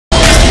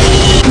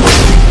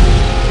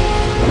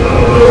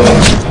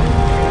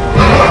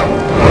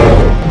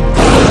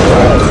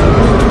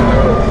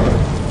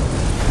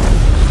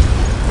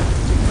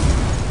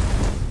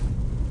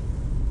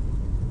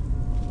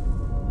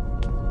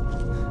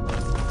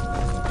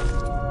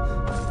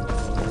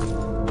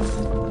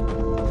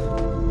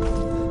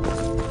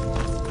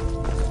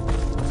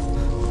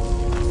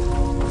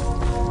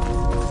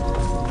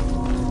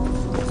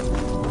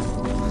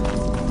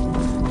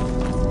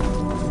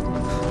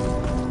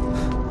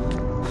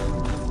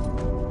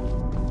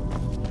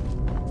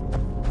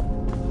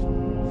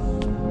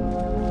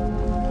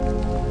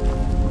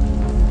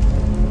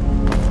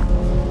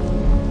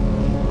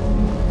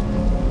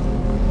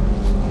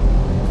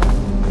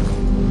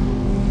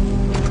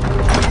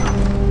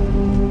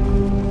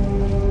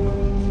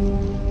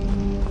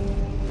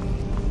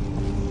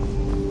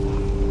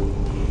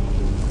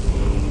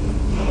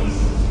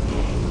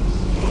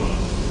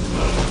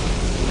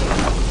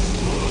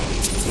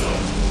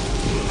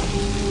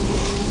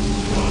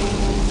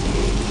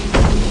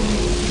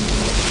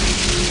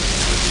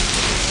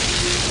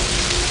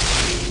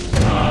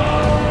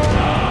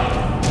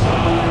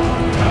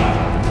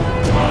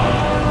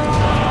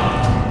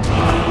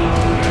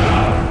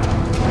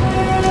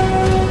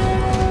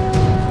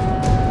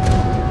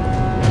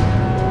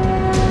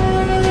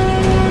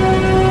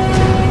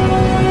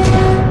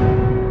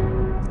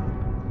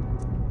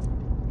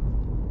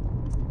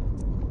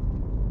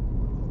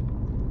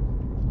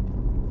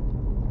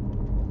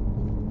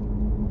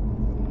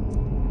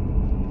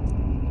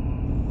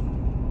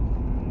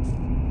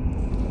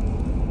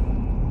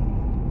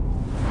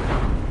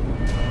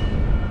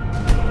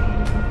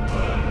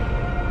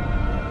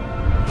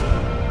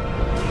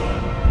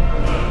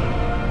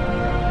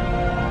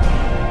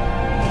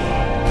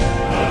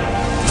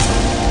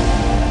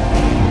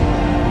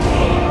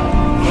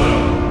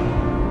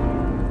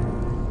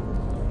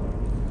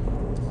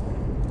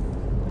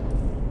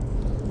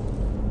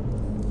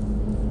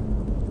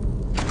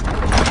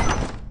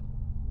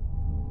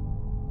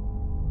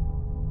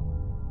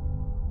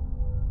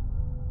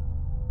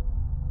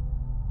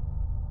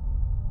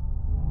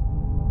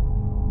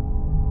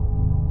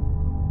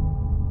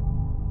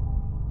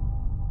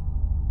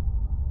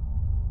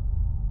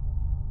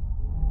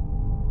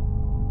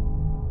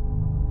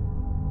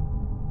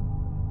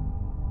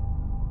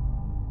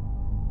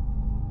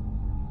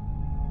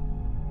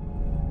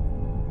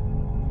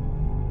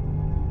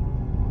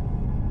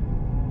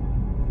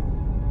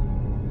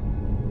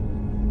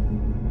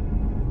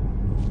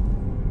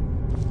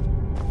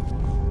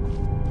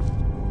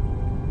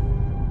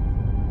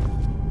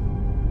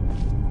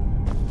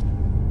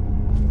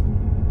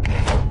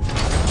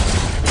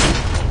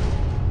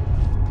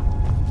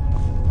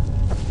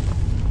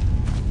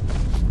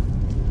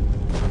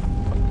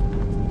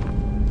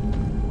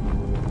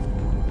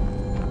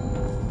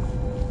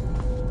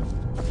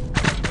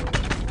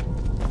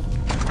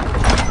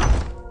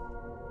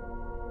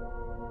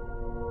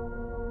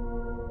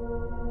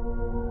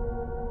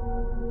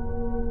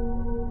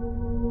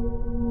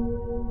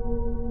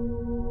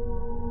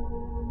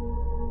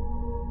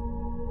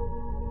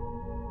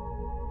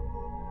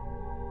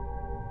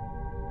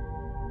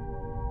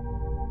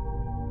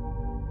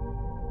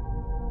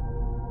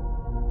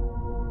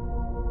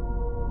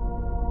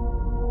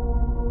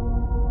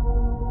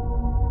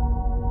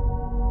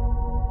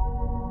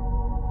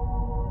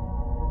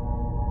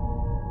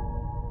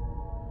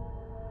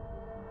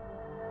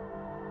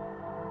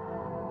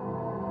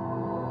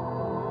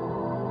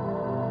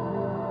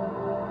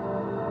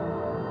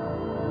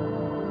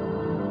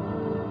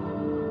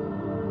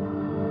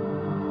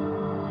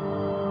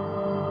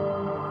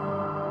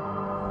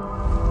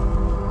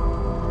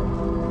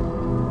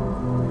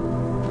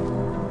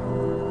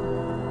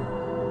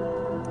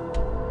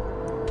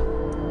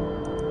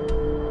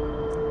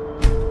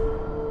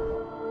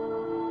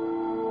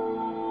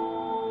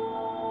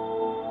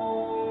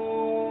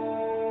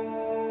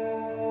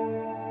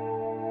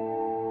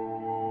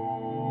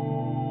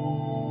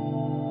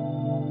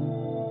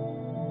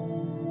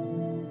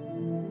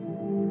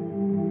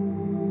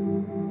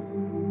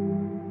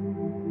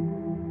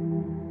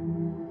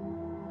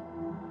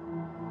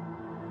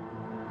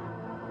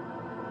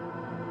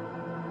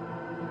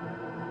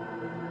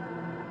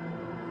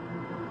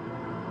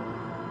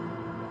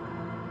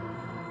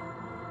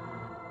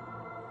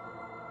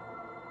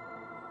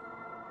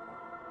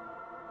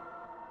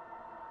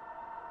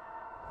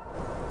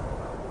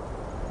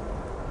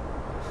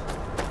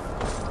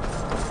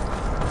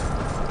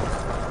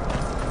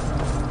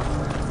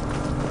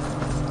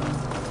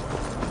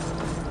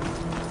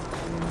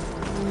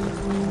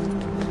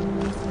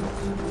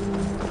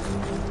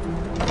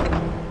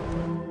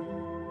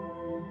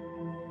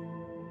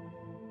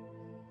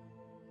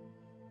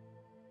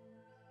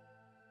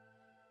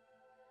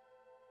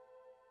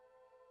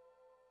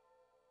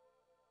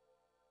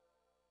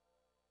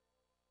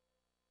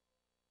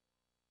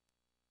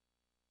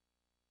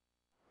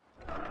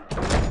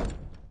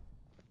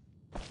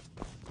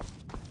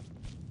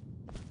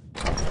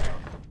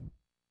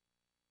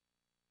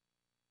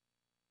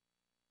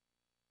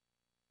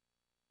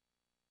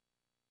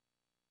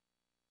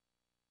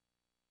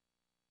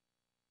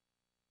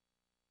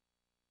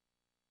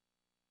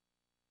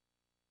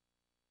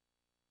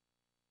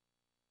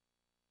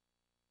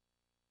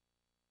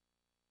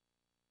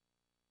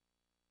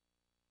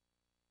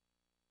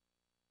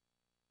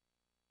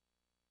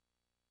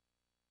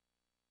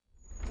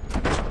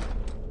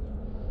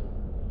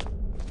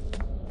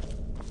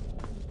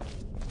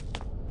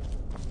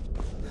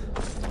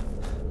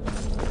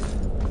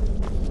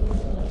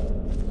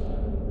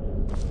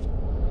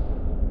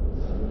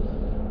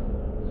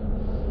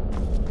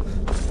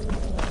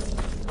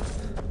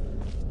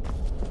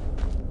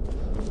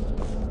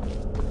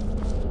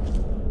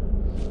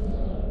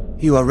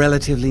You are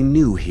relatively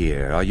new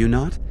here, are you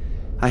not?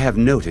 I have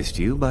noticed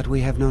you, but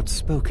we have not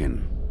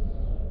spoken.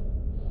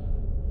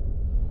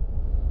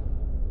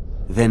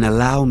 Then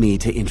allow me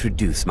to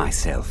introduce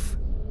myself.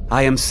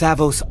 I am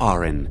Savos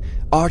Arin,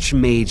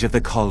 Archmage of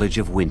the College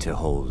of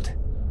Winterhold.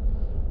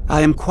 I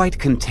am quite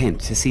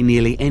content to see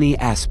nearly any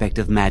aspect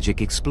of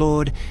magic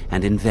explored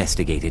and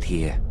investigated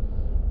here.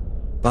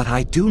 But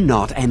I do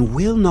not and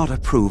will not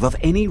approve of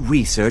any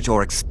research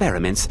or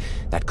experiments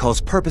that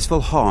cause purposeful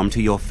harm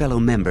to your fellow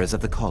members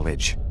of the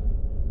college.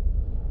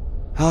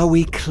 Are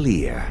we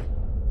clear?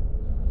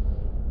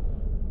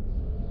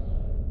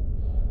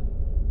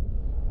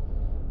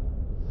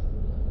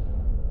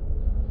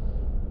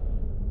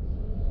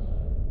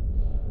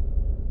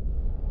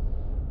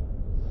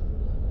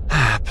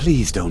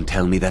 Please don't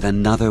tell me that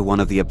another one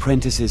of the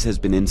apprentices has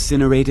been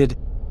incinerated.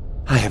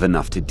 I have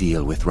enough to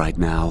deal with right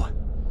now.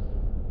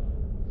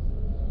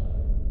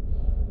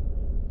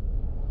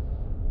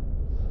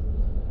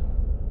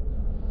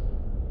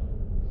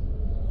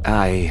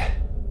 I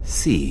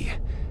see.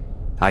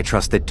 I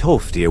trust that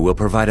Tolfdir will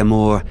provide a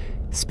more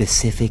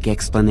specific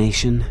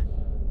explanation.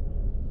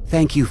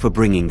 Thank you for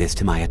bringing this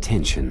to my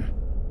attention.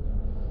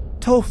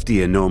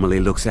 Tolfdir normally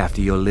looks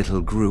after your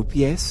little group,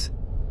 yes?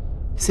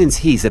 Since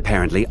he's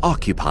apparently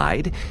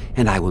occupied,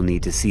 and I will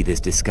need to see this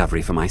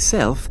discovery for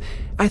myself,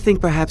 I think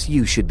perhaps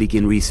you should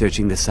begin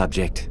researching the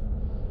subject.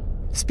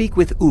 Speak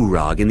with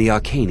Urag in the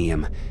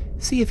Arcanium.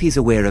 See if he's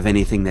aware of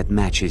anything that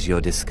matches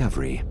your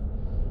discovery.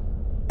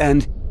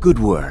 And good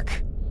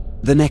work.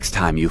 The next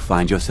time you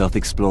find yourself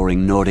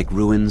exploring Nordic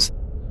ruins,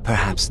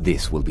 perhaps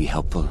this will be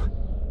helpful.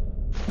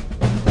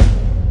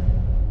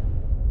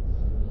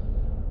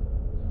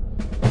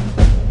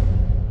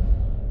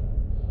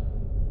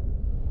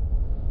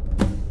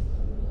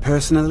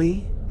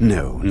 Personally?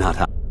 No, not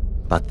I.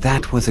 But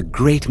that was a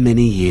great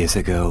many years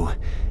ago,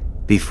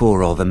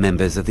 before all the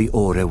members of the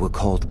Order were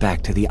called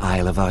back to the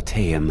Isle of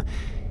Artaeum,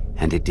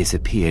 and it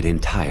disappeared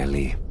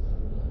entirely.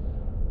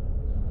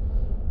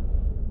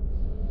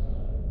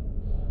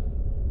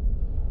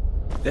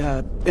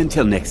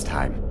 Until next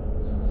time.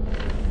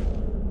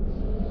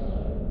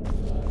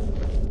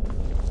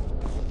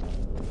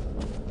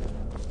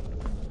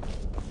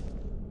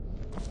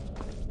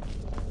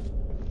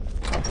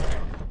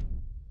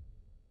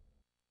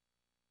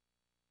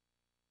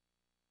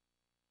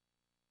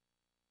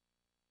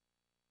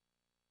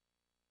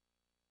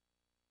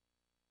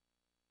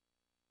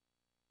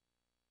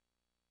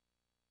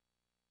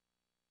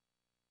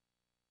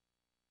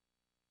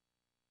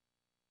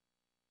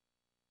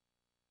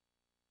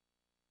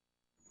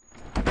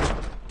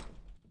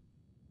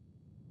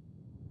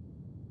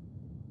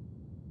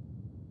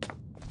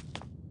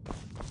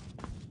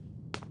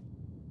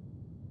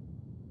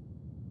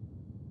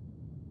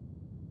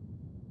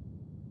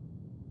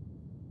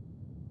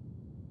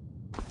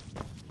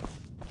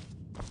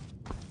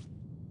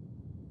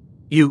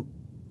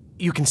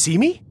 You can see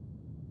me?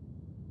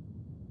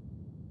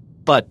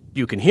 But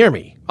you can hear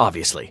me,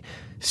 obviously.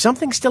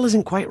 Something still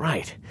isn't quite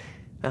right.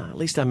 At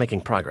least I'm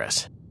making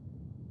progress.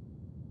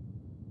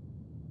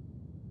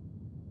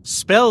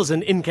 Spells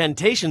and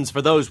incantations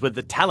for those with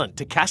the talent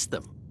to cast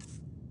them.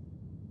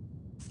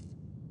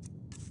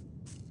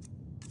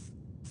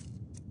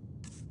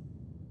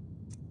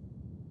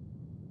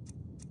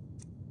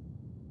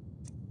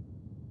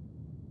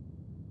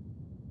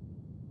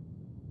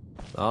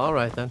 All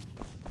right, then.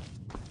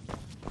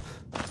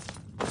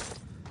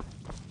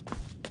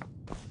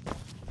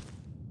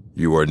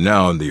 You are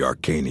now in the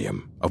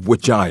Arcanium, of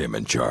which I am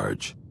in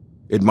charge.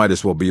 It might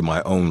as well be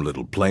my own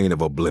little plane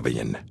of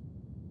oblivion.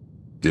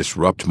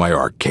 Disrupt my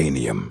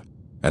Arcanium,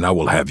 and I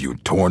will have you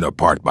torn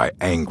apart by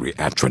angry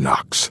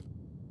Atronachs.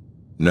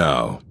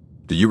 Now,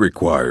 do you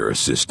require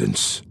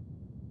assistance?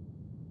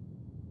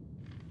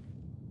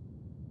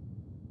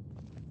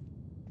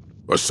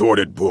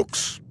 Assorted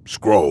books,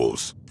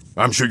 scrolls.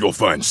 I'm sure you'll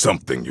find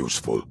something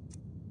useful.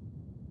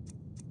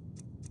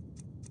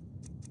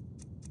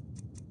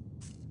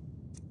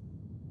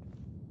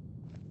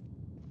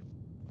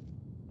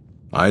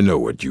 I know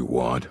what you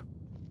want.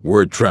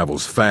 Word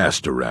travels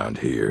fast around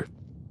here.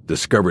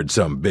 Discovered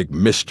some big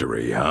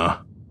mystery, huh?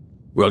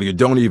 Well, you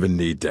don't even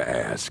need to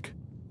ask.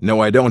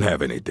 No, I don't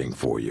have anything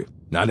for you.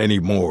 Not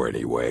anymore,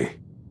 anyway.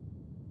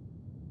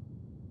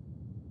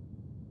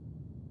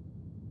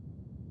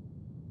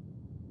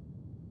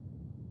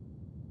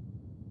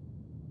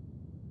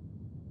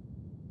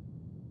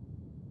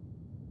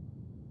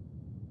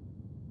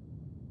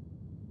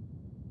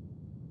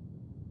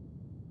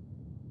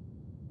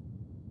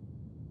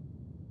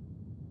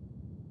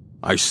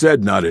 I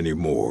said not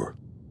anymore.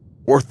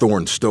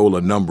 Orthorn stole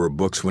a number of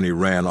books when he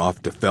ran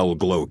off to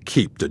Felglow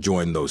Keep to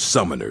join those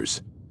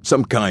summoners.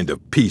 Some kind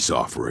of peace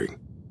offering.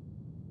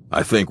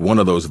 I think one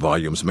of those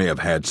volumes may have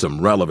had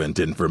some relevant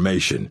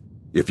information.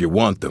 If you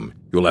want them,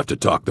 you'll have to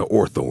talk to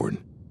Orthorn.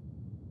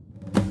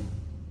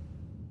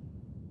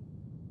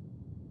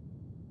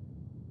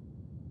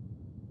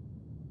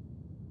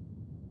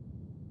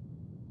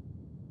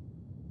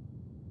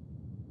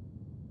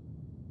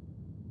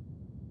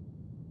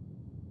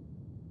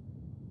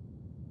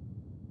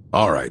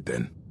 All right,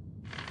 then.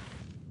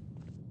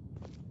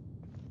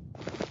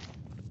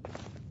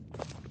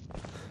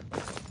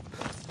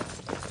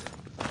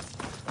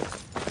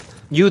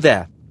 You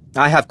there.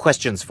 I have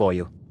questions for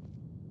you.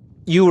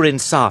 You were in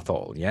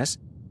Sarthal, yes?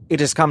 It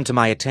has come to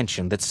my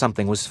attention that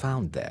something was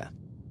found there.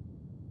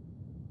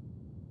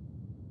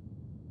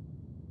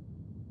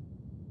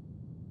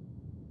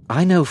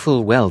 I know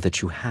full well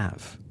that you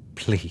have.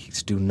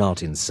 Please do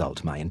not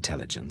insult my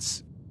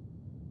intelligence.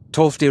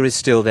 Tolfdir is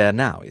still there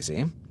now, is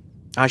he?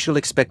 I shall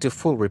expect a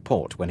full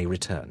report when he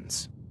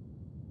returns.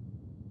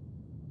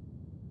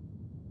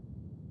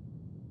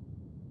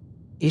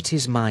 It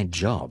is my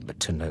job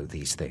to know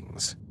these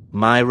things.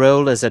 My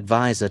role as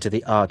advisor to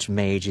the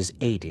Archmage is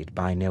aided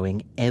by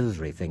knowing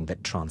everything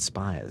that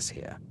transpires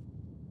here.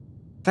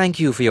 Thank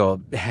you for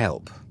your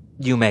help.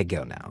 You may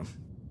go now.